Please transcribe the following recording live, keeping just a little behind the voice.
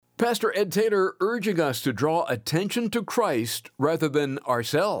Pastor Ed Taylor urging us to draw attention to Christ rather than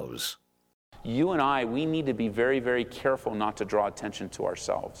ourselves. You and I, we need to be very, very careful not to draw attention to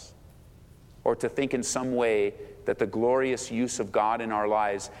ourselves or to think in some way that the glorious use of God in our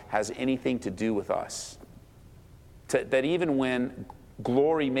lives has anything to do with us. That even when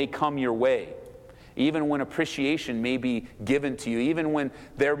glory may come your way, even when appreciation may be given to you, even when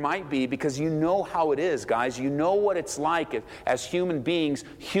there might be, because you know how it is, guys, you know what it's like as human beings.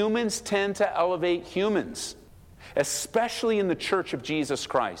 Humans tend to elevate humans, especially in the church of Jesus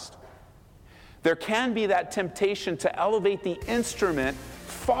Christ. There can be that temptation to elevate the instrument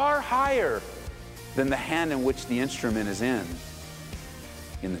far higher than the hand in which the instrument is in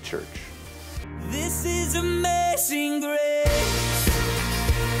the church. This is amazing grace.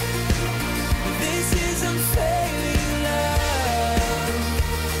 This is unfailing love.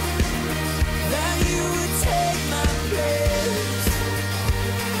 That you would take my place.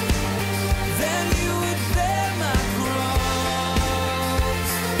 That you would bear my cross.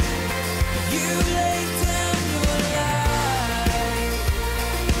 You laid down your life.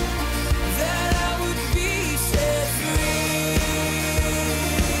 That I would be set free.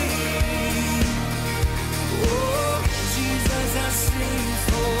 Oh, Jesus, I sing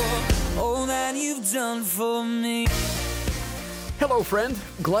for all that you've done for me. Hello, friend.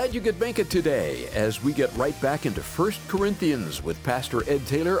 Glad you could make it today as we get right back into 1 Corinthians with Pastor Ed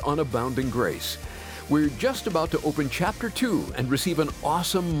Taylor on Abounding Grace. We're just about to open chapter 2 and receive an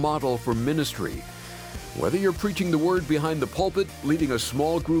awesome model for ministry. Whether you're preaching the word behind the pulpit, leading a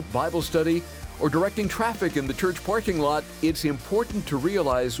small group Bible study, or directing traffic in the church parking lot, it's important to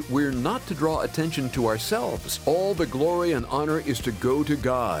realize we're not to draw attention to ourselves. All the glory and honor is to go to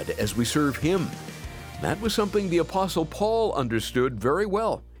God as we serve Him. That was something the Apostle Paul understood very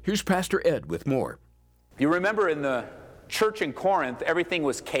well. Here's Pastor Ed with more. You remember in the church in Corinth, everything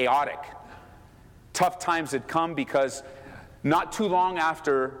was chaotic. Tough times had come because not too long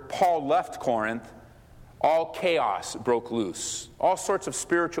after Paul left Corinth, all chaos broke loose. All sorts of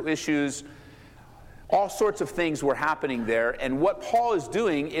spiritual issues, all sorts of things were happening there. And what Paul is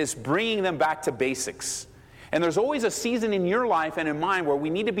doing is bringing them back to basics. And there's always a season in your life and in mine where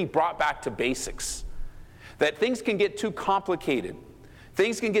we need to be brought back to basics. That things can get too complicated.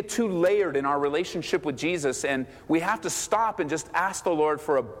 Things can get too layered in our relationship with Jesus, and we have to stop and just ask the Lord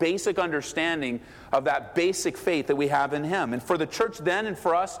for a basic understanding of that basic faith that we have in Him. And for the church then and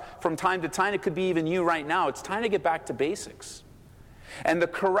for us from time to time, it could be even you right now, it's time to get back to basics. And the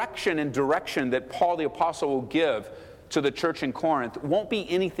correction and direction that Paul the Apostle will give to the church in Corinth won't be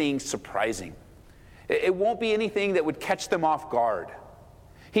anything surprising. It won't be anything that would catch them off guard.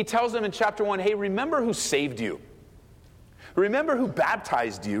 He tells them in chapter 1, hey, remember who saved you. Remember who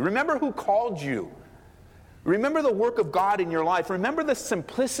baptized you. Remember who called you. Remember the work of God in your life. Remember the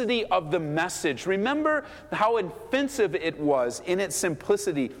simplicity of the message. Remember how offensive it was in its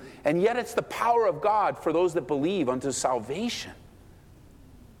simplicity. And yet it's the power of God for those that believe unto salvation.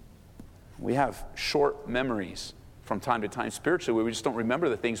 We have short memories from time to time spiritually where we just don't remember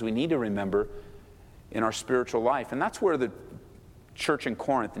the things we need to remember in our spiritual life. And that's where the church in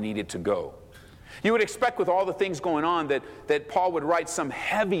Corinth needed to go. You would expect with all the things going on that Paul would write some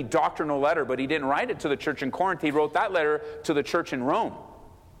heavy doctrinal letter, but he didn't write it to the church in Corinth. He wrote that letter to the church in Rome,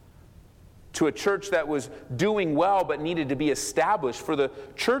 to a church that was doing well but needed to be established. For the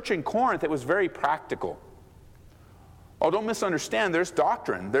church in Corinth, it was very practical. Oh, don't misunderstand, there's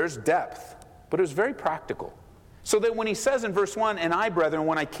doctrine, there's depth, but it was very practical. So that when he says in verse 1, and I, brethren,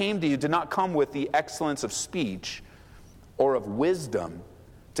 when I came to you, did not come with the excellence of speech or of wisdom,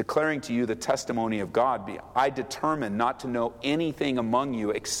 declaring to you the testimony of God. I determined not to know anything among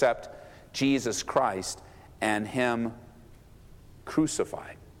you except Jesus Christ and Him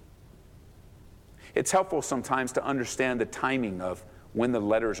crucified. It's helpful sometimes to understand the timing of when the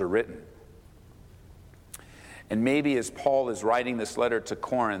letters are written. And maybe as Paul is writing this letter to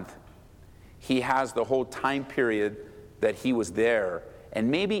Corinth, he has the whole time period that he was there. And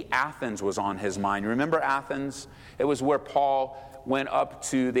maybe Athens was on his mind. Remember Athens? It was where Paul went up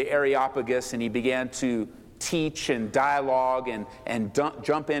to the Areopagus and he began to teach and dialogue and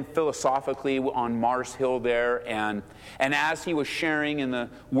jump in philosophically on Mars Hill there. And as he was sharing in the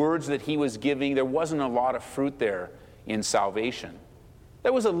words that he was giving, there wasn't a lot of fruit there in salvation.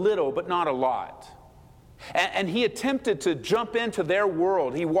 There was a little, but not a lot. And he attempted to jump into their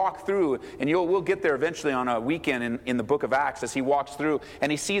world. He walked through, and we'll get there eventually on a weekend in the book of Acts as he walks through,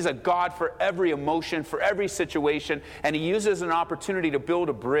 and he sees a God for every emotion, for every situation, and he uses an opportunity to build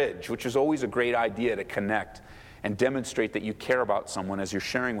a bridge, which is always a great idea to connect. and demonstrate that you care about someone as you're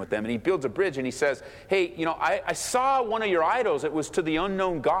sharing with them. And he builds a bridge and he says, hey, I saw one of your idols. It was to the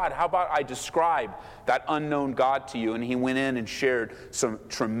unknown God. How about I describe that unknown God to you? And he went in and shared some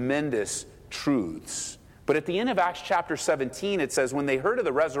tremendous truths. But at the end of Acts chapter 17, it says, when they heard of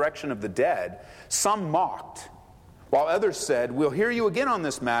the resurrection of the dead, some mocked, while others said, we'll hear you again on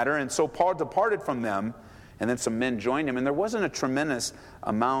this matter. And so Paul departed from them, and then some men joined him. And there wasn't a tremendous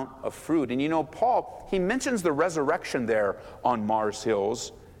amount of fruit. And Paul, he mentions the resurrection there on Mars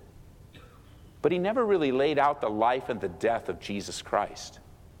Hills, but he never really laid out the life and the death of Jesus Christ.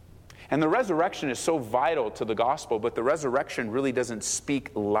 And the resurrection is so vital to the gospel, but the resurrection really doesn't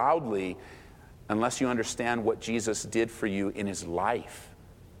speak loudly unless you understand what Jesus did for you in his life.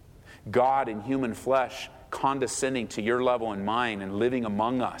 God in human flesh condescending to your level and mine and living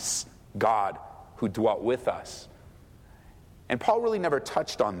among us. God who dwelt with us. And Paul really never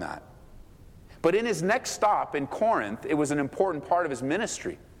touched on that. But in his next stop in Corinth, it was an important part of his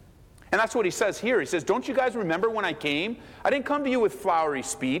ministry. And that's what he says here. He says, don't you guys remember when I came? I didn't come to you with flowery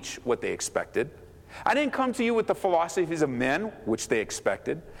speech, what they expected. I didn't come to you with the philosophies of men, which they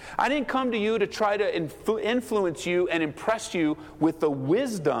expected. I didn't come to you to try to influence you and impress you with the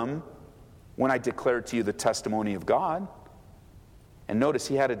wisdom when I declared to you the testimony of God. And notice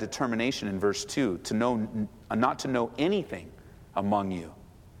he had a determination in verse 2 not to know anything among you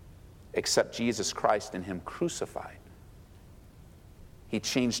except Jesus Christ and him crucified. He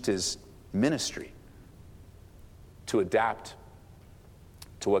changed his ministry to adapt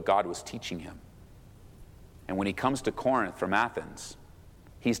to what God was teaching him. And when he comes to Corinth from Athens,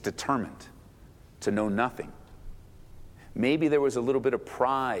 he's determined to know nothing. Maybe there was a little bit of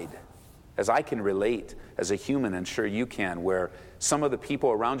pride, as I can relate as a human, and sure you can, where some of the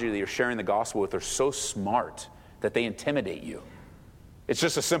people around you that you're sharing the gospel with are so smart that they intimidate you. It's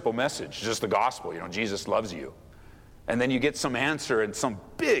just a simple message, just the gospel, Jesus loves you. And then you get some answer in some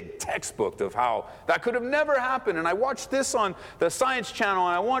big textbook of how that could have never happened. And I watched this on the Science Channel,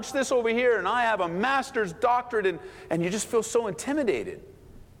 and I watched this over here, and I have a master's doctorate, and you just feel so intimidated.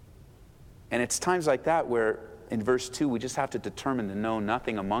 And it's times like that where in verse 2, we just have to determine to know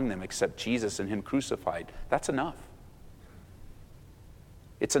nothing among them except Jesus and him crucified. That's enough.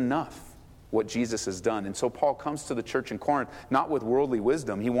 It's enough what Jesus has done. And so Paul comes to the church in Corinth, not with worldly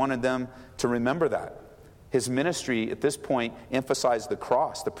wisdom. He wanted them to remember that. His ministry at this point emphasized the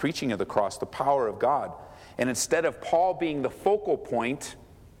cross, the preaching of the cross, the power of God. And instead of Paul being the focal point,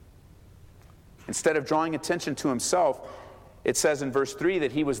 instead of drawing attention to himself, it says in verse 3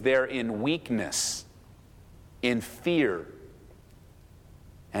 that he was there in weakness, in fear,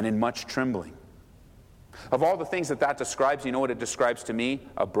 and in much trembling. Of all the things that describes, you know what it describes to me?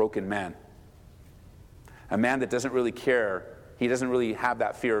 A broken man. A man that doesn't really care. He doesn't really have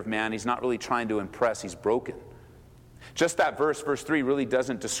that fear of man. He's not really trying to impress. He's broken. Just that verse 3, really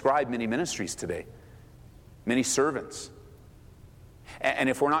doesn't describe many ministries today. Many servants. And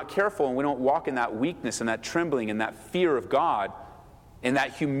if we're not careful and we don't walk in that weakness and that trembling and that fear of God, and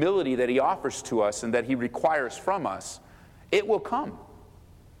that humility that he offers to us and that he requires from us, it will come.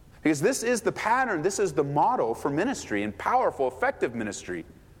 Because this is the pattern, this is the model for ministry and powerful, effective ministry.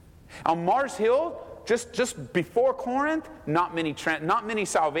 On Mars Hill, just before Corinth, not many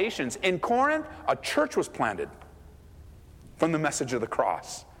salvations. In Corinth, a church was planted from the message of the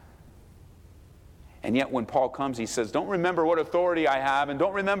cross. And yet when Paul comes, he says, don't remember what authority I have, and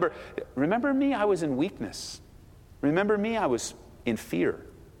don't remember me, I was in weakness. Remember me, I was in fear.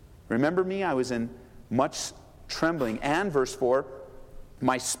 Remember me, I was in much trembling. And verse 4,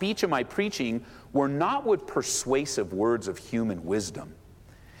 my speech and my preaching were not with persuasive words of human wisdom,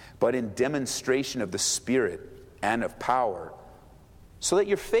 but in demonstration of the Spirit and of power, so that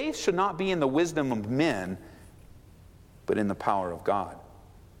your faith should not be in the wisdom of men, but in the power of God.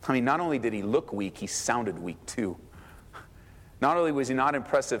 I mean, not only did he look weak, he sounded weak too. Not only was he not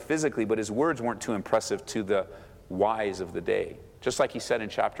impressive physically, but his words weren't too impressive to the wise of the day. Just like he said in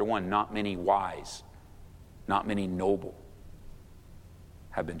chapter 1, not many wise, not many noble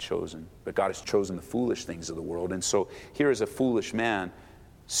have been chosen. But God has chosen the foolish things of the world. And so here is a foolish man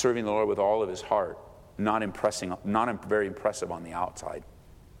serving the Lord with all of his heart, not very impressive on the outside.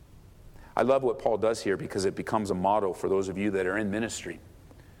 I love what Paul does here because it becomes a model for those of you that are in ministry.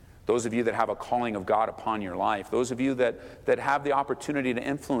 Those of you that have a calling of God upon your life. Those of you that have the opportunity to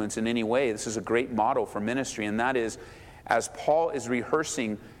influence in any way. This is a great model for ministry. And that is, as Paul is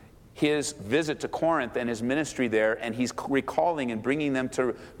rehearsing his visit to Corinth and his ministry there, and he's recalling and bringing them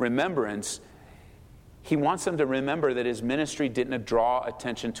to remembrance, he wants them to remember that his ministry didn't draw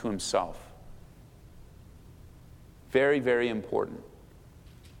attention to himself. Very, very important.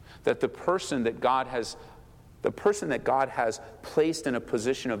 That the person that God has the person that God has placed in a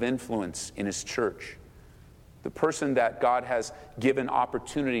position of influence in his church, the person that God has given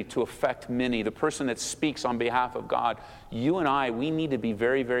opportunity to affect many, the person that speaks on behalf of God, you and I, we need to be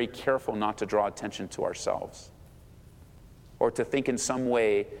very, very careful not to draw attention to ourselves or to think in some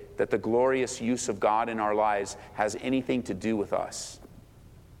way that the glorious use of God in our lives has anything to do with us.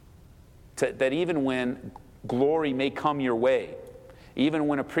 That even when glory may come your way, even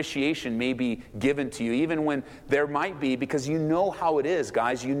when appreciation may be given to you, even when there might be, because you know how it is,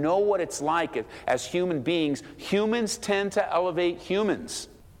 guys. You know what it's like as human beings. Humans tend to elevate humans,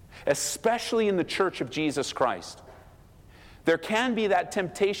 especially in the church of Jesus Christ. There can be that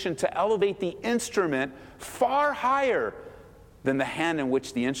temptation to elevate the instrument far higher than the hand in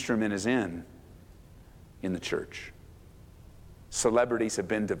which the instrument is in the church. Celebrities have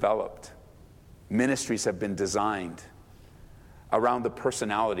been developed. Ministries have been designed around the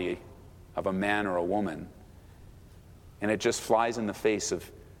personality of a man or a woman. And it just flies in the face of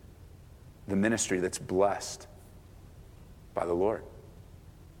the ministry that's blessed by the Lord.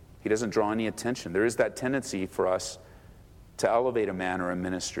 He doesn't draw any attention. There is that tendency for us to elevate a man or a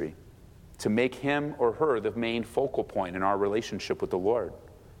ministry, to make him or her the main focal point in our relationship with the Lord.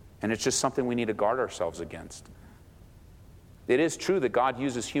 And it's just something we need to guard ourselves against. It is true that God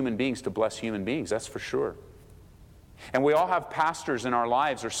uses human beings to bless human beings, that's for sure. And we all have pastors in our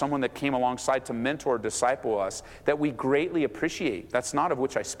lives or someone that came alongside to mentor or disciple us that we greatly appreciate. That's not of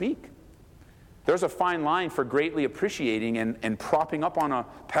which I speak. There's a fine line for greatly appreciating and propping up on a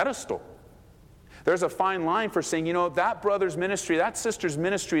pedestal. There's a fine line for saying, that brother's ministry, that sister's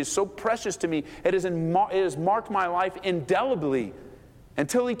ministry is so precious to me, it has marked my life indelibly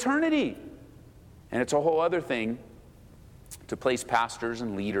until eternity. And it's a whole other thing to place pastors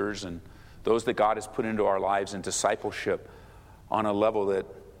and leaders and those that God has put into our lives in discipleship on a level that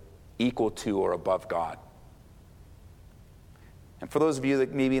equal to or above God. And for those of you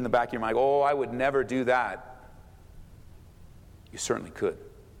that maybe in the back of your mind, I would never do that. You certainly could.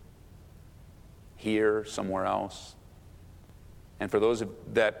 Here, somewhere else. And for those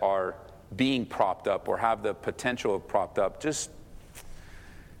that are being propped up or have the potential of propped up,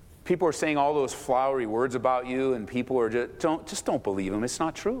 people are saying all those flowery words about you, and people are just don't believe them. It's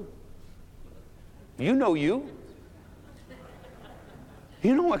not true. You know you.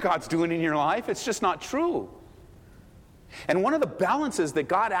 You know what God's doing in your life. It's just not true. And one of the balances that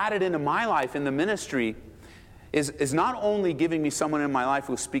God added into my life in the ministry is not only giving me someone in my life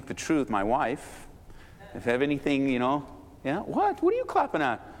who will speak the truth, my wife. If I have anything, what? What are you clapping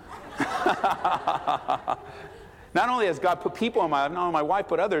at? Not only has God put people in my life, not only my wife,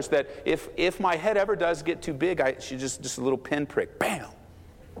 but others, that if my head ever does get too big, she's just a little pinprick. Bam!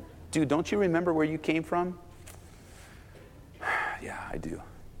 Dude, don't you remember where you came from? Yeah, I do.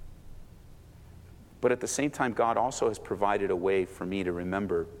 But at the same time, God also has provided a way for me to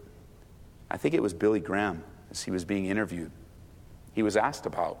remember. I think it was Billy Graham, as he was being interviewed. He was asked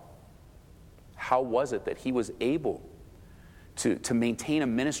about how was it that he was able to maintain a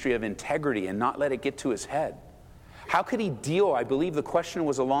ministry of integrity and not let it get to his head. How could he deal, I believe the question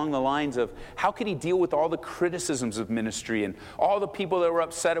was along the lines of, how could he deal with all the criticisms of ministry and all the people that were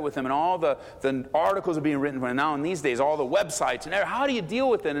upset with him and all the articles are being written, and now in these days, all the websites, and how do you deal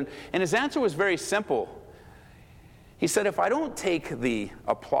with it? And his answer was very simple. He said, if I don't take the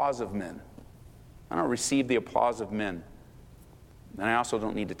applause of men, I don't receive the applause of men, then I also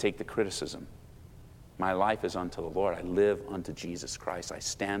don't need to take the criticism. My life is unto the Lord. I live unto Jesus Christ. I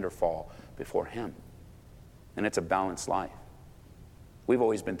stand or fall before him. And it's a balanced life. We've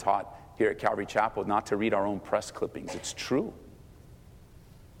always been taught here at Calvary Chapel not to read our own press clippings. It's true.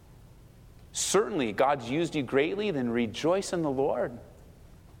 Certainly, God's used you greatly, then rejoice in the Lord.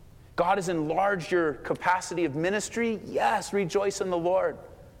 God has enlarged your capacity of ministry. Yes, rejoice in the Lord.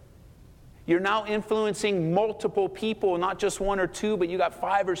 You're now influencing multiple people, not just one or two, but you got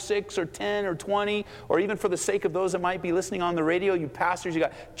 5 or 6 or 10 or 20, or even for the sake of those that might be listening on the radio, you pastors, you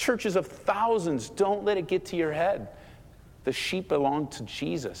got churches of thousands. Don't let it get to your head. The sheep belong to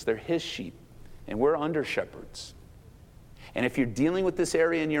Jesus. They're his sheep, and we're under shepherds. And if you're dealing with this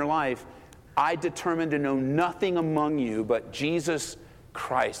area in your life, I determined to know nothing among you but Jesus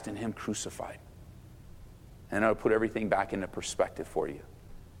Christ and him crucified. And I'll put everything back into perspective for you.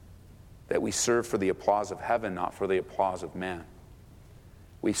 That we serve for the applause of heaven, not for the applause of man.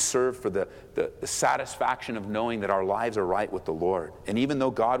 We serve for the satisfaction of knowing that our lives are right with the Lord. And even though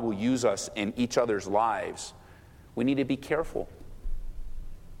God will use us in each other's lives, we need to be careful.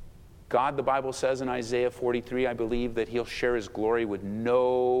 God, the Bible says in Isaiah 43, I believe, that he'll share his glory with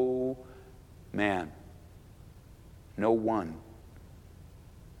no man. No one.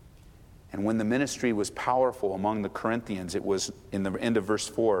 And when the ministry was powerful among the Corinthians, it was in the end of verse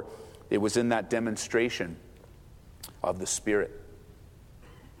 4, it was in that demonstration of the Spirit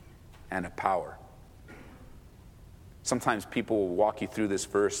and of power. Sometimes people will walk you through this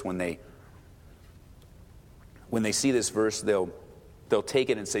verse when they see this verse, they'll take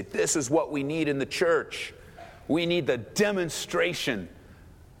it and say, this is what we need in the church. We need the demonstration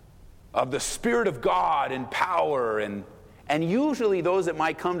of the Spirit of God and power. And usually those that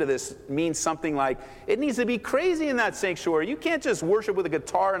might come to this mean something like, it needs to be crazy in that sanctuary. You can't just worship with a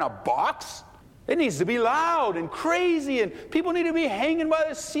guitar in a box. It needs to be loud and crazy, and people need to be hanging by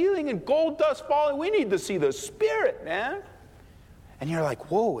the ceiling and gold dust falling. We need to see the Spirit, man. And you're like,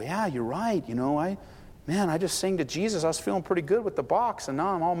 whoa, yeah, you're right. You know, I just sang to Jesus. I was feeling pretty good with the box, and now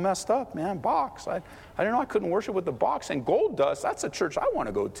I'm all messed up, man. Box. I didn't know I couldn't worship with the box. And gold dust, that's a church I want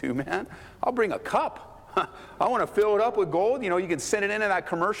to go to, man. I'll bring a cup. I want to fill it up with gold. You know, you can send it into that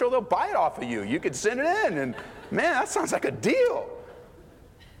commercial. They'll buy it off of you. You can send it in. And, man, that sounds like a deal.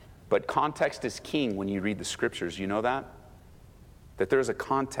 But context is king when you read the Scriptures. You know that? That there's a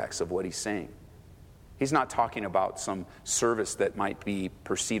context of what he's saying. He's not talking about some service that might be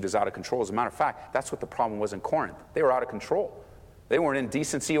perceived as out of control. As a matter of fact, that's what the problem was in Corinth. They were out of control. They weren't in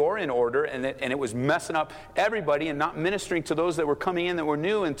decency or in order, and it was messing up everybody and not ministering to those that were coming in that were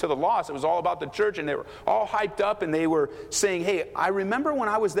new and to the lost. It was all about the church, and they were all hyped up, and they were saying, hey, I remember when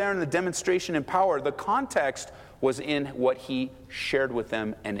I was there in the demonstration in power, the context was in what he shared with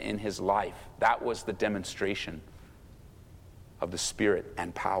them and in his life. That was the demonstration of the Spirit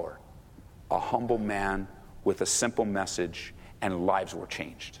and power. A humble man with a simple message, and lives were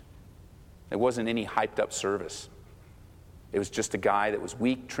changed. It wasn't any hyped up service. It was just a guy that was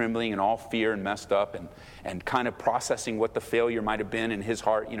weak, trembling, and all fear and messed up and kind of processing what the failure might have been in his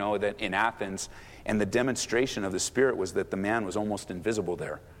heart, you know, that in Athens. And the demonstration of the Spirit was that the man was almost invisible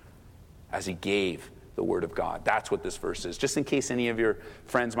there as he gave the Word of God. That's what this verse is. Just in case any of your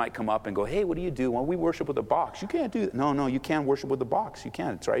friends might come up and go, hey, what do you do? Well, we worship with a box. You can't do that. No, you can worship with the box. You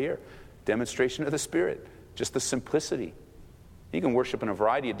can. It's right here. Demonstration of the Spirit. Just the simplicity. You can worship in a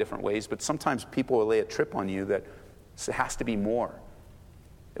variety of different ways, but sometimes people will lay a trip on you that it has to be more.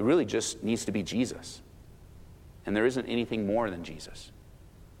 It really just needs to be Jesus. And there isn't anything more than Jesus.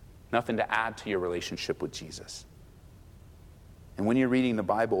 Nothing to add to your relationship with Jesus. And when you're reading the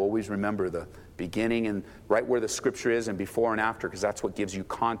Bible, always remember the beginning and right where the Scripture is and before and after, because that's what gives you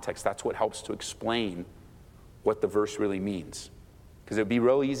context. That's what helps to explain what the verse really means. Because it would be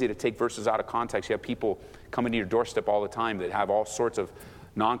real easy to take verses out of context. You have people coming to your doorstep all the time that have all sorts of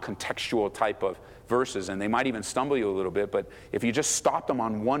non-contextual type of verses, and they might even stumble you a little bit, but if you just stop them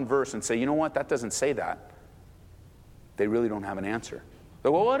on one verse and say, you know what, that doesn't say that, they really don't have an answer.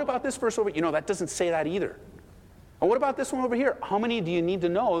 But, well, what about this verse over here? You know, that doesn't say that either. Well, what about this one over here? How many do you need to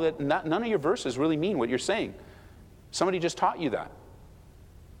know that none of your verses really mean what you're saying? Somebody just taught you that.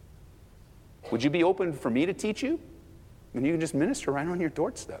 Would you be open for me to teach you? And you can just minister right on your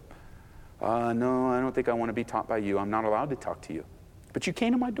doorstep. No, I don't think I want to be taught by you. I'm not allowed to talk to you. But you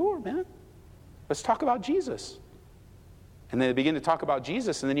came to my door, man. Let's talk about Jesus. And they begin to talk about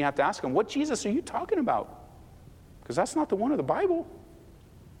Jesus, and then you have to ask them, what Jesus are you talking about? Because that's not the one of the Bible.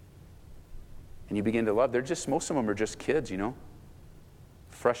 And you begin to love. Most of them are just kids, you know,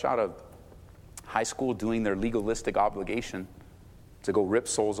 fresh out of high school doing their legalistic obligation to go rip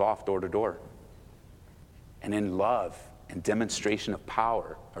souls off door to door. And in love and demonstration of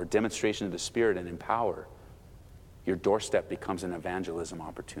power, or demonstration of the Spirit and in power, your doorstep becomes an evangelism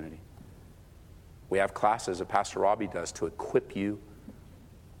opportunity. We have classes that Pastor Robbie does to equip you,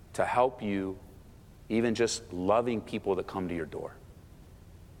 to help you, even just loving people that come to your door.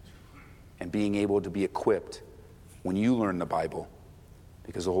 And being able to be equipped when you learn the Bible,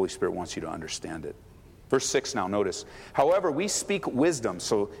 because the Holy Spirit wants you to understand it. Verse 6 now, notice. However, we speak wisdom.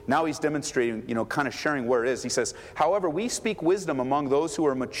 So now he's demonstrating, kind of sharing where it is. He says, however, we speak wisdom among those who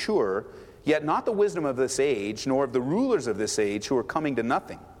are mature, yet not the wisdom of this age, nor of the rulers of this age who are coming to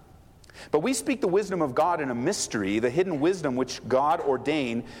nothing. But we speak the wisdom of God in a mystery, the hidden wisdom which God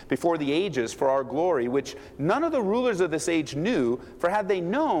ordained before the ages for our glory, which none of the rulers of this age knew, for had they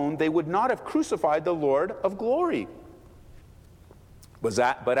known, they would not have crucified the Lord of glory.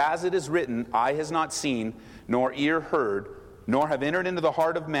 But as it is written, eye has not seen, nor ear heard, nor have entered into the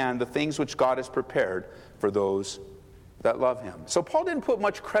heart of man the things which God has prepared for those that love him. So Paul didn't put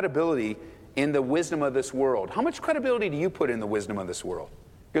much credibility in the wisdom of this world. How much credibility do you put in the wisdom of this world?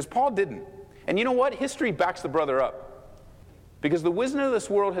 Because Paul didn't. And you know what? History backs the brother up. Because the wisdom of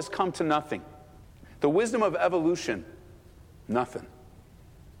this world has come to nothing. The wisdom of evolution, nothing.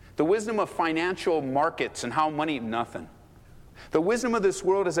 The wisdom of financial markets and how money, nothing. The wisdom of this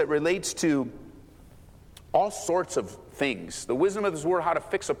world as it relates to all sorts of things. The wisdom of this world, how to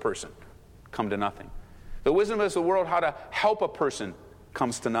fix a person, come to nothing. The wisdom of this world, how to help a person,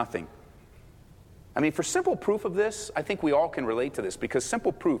 comes to nothing. I mean, for simple proof of this, I think we all can relate to this, because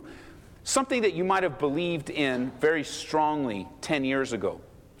simple proof, something that you might have believed in very strongly 10 years ago,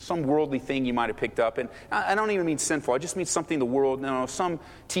 some worldly thing you might have picked up, and I don't even mean sinful, I just mean something the world, some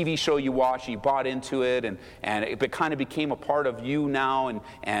TV show you watch, you bought into it, and it kind of became a part of you now,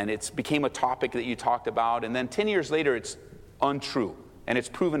 and it's became a topic that you talked about, and then 10 years later it's untrue, and it's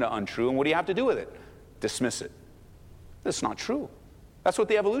proven to untrue, and what do you have to do with it? Dismiss it. That's not true. That's what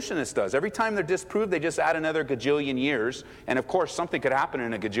the evolutionist does. Every time they're disproved, they just add another gajillion years. And of course, something could happen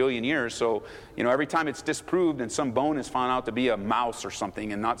in a gajillion years. So, every time it's disproved and some bone is found out to be a mouse or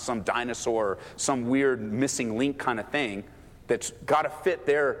something and not some dinosaur or some weird missing link kind of thing that's got to fit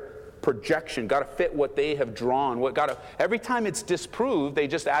their projection, got to fit what they have drawn. Every time it's disproved, they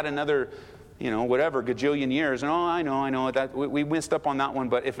just add another, whatever, gajillion years. And I know, that we messed up on that one,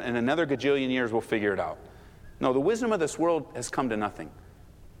 but if in another gajillion years, we'll figure it out. No, the wisdom of this world has come to nothing.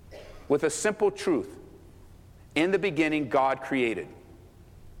 With a simple truth. In the beginning, God created.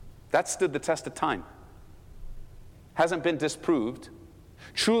 That stood the test of time. Hasn't been disproved.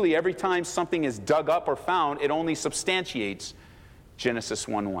 Truly, every time something is dug up or found, it only substantiates Genesis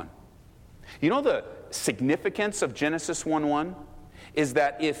 1:1. You know the significance of Genesis 1:1? Is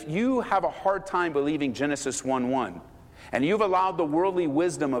that if you have a hard time believing Genesis 1:1, and you've allowed the worldly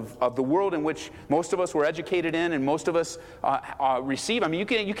wisdom of the world in which most of us were educated in and most of us receive. I mean, you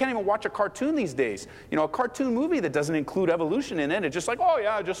can't even watch a cartoon these days. A cartoon movie that doesn't include evolution in it. It's just like,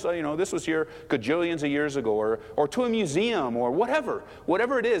 this was here gajillions of years ago. Or to a museum or whatever.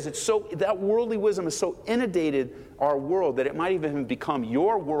 Whatever it is, that worldly wisdom is so inundated our world that it might even become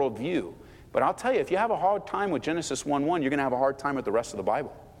your worldview. But I'll tell you, if you have a hard time with Genesis 1:1, you're going to have a hard time with the rest of the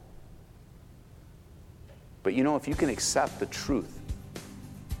Bible. But if you can accept the truth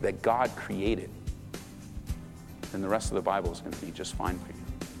that God created, then the rest of the Bible is going to be just fine for you.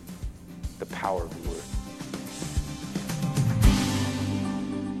 The power of the Word.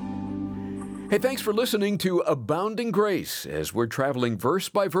 Hey, thanks for listening to Abounding Grace as we're traveling verse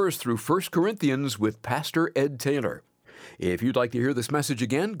by verse through 1 Corinthians with Pastor Ed Taylor. If you'd like to hear this message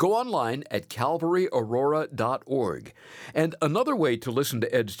again, go online at calvaryaurora.org. And another way to listen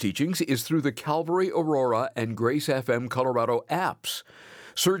to Ed's teachings is through the Calvary Aurora and Grace FM Colorado apps.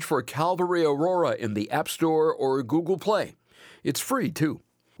 Search for Calvary Aurora in the App Store or Google Play. It's free, too.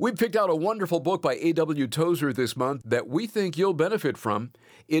 We picked out a wonderful book by A.W. Tozer this month that we think you'll benefit from.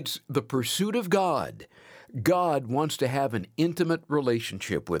 It's The Pursuit of God. God wants to have an intimate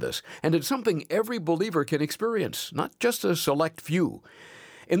relationship with us, and it's something every believer can experience, not just a select few.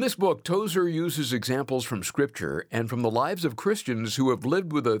 In this book, Tozer uses examples from Scripture and from the lives of Christians who have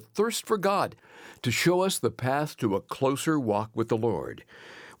lived with a thirst for God to show us the path to a closer walk with the Lord.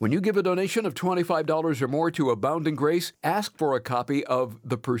 When you give a donation of $25 or more to Abounding Grace, ask for a copy of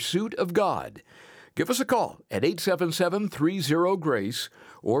The Pursuit of God. Give us a call at 877-30-GRACE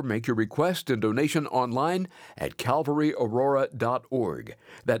or make your request and donation online at calvaryaurora.org.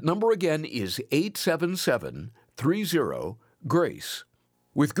 That number again is 877-30-GRACE.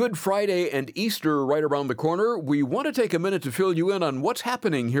 With Good Friday and Easter right around the corner, we want to take a minute to fill you in on what's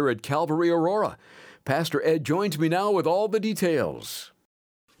happening here at Calvary Aurora. Pastor Ed joins me now with all the details.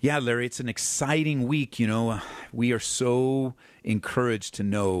 Yeah, Larry, it's an exciting week. We are so encouraged to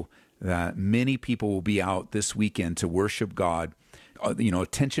know that many people will be out this weekend to worship God.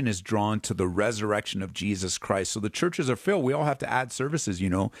 Attention is drawn to the resurrection of Jesus Christ. So the churches are filled. We all have to add services,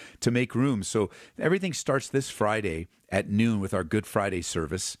 to make room. So everything starts this Friday at noon with our Good Friday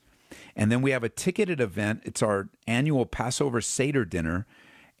service. And then we have a ticketed event. It's our annual Passover Seder dinner.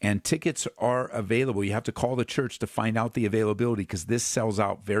 And tickets are available. You have to call the church to find out the availability because this sells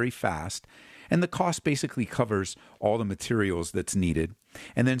out very fast. And the cost basically covers all the materials that's needed.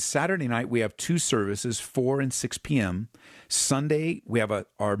 And then Saturday night, we have two services, 4 and 6 p.m. Sunday, we have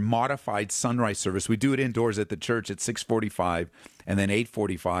our modified sunrise service. We do it indoors at the church at 6:45 and then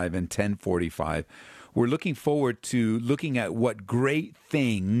 8:45 and 10:45. We're looking forward to looking at what great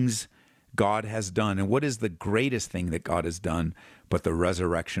things God has done. And what is the greatest thing that God has done but the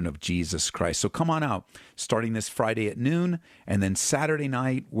resurrection of Jesus Christ? So come on out, starting this Friday at noon, and then Saturday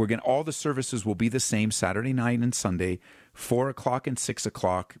night, all the services will be the same Saturday night and Sunday, 4 o'clock and 6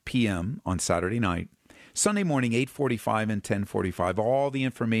 o'clock p.m. on Saturday night. Sunday morning, 8:45 and 10:45. All the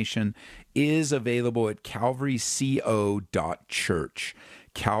information is available at calvaryco.church.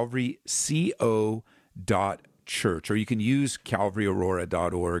 calvaryco.church, or you can use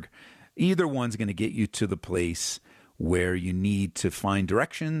calvaryaurora.org. Either one's going to get you to the place where you need to find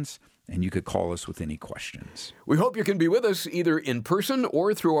directions, and you could call us with any questions. We hope you can be with us either in person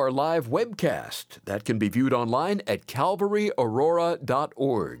or through our live webcast. That can be viewed online at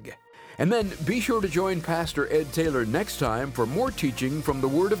calvaryaurora.org. And then be sure to join Pastor Ed Taylor next time for more teaching from the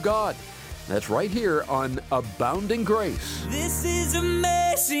Word of God. That's right here on Abounding Grace. This is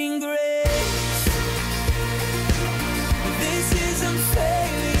amazing grace. This is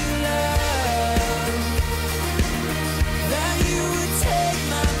unfailing love. That you would take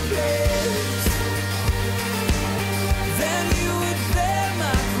my place. That you would bear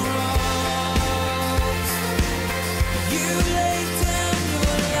my cross. You laid down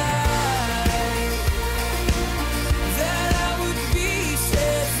your life. That I would be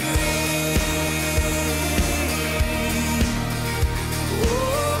set free.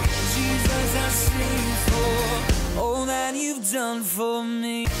 Oh, Jesus, I sing for all that you've done for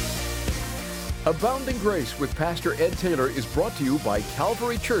me. Abounding Grace with Pastor Ed Taylor is brought to you by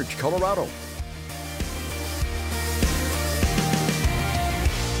Calvary Church, Colorado.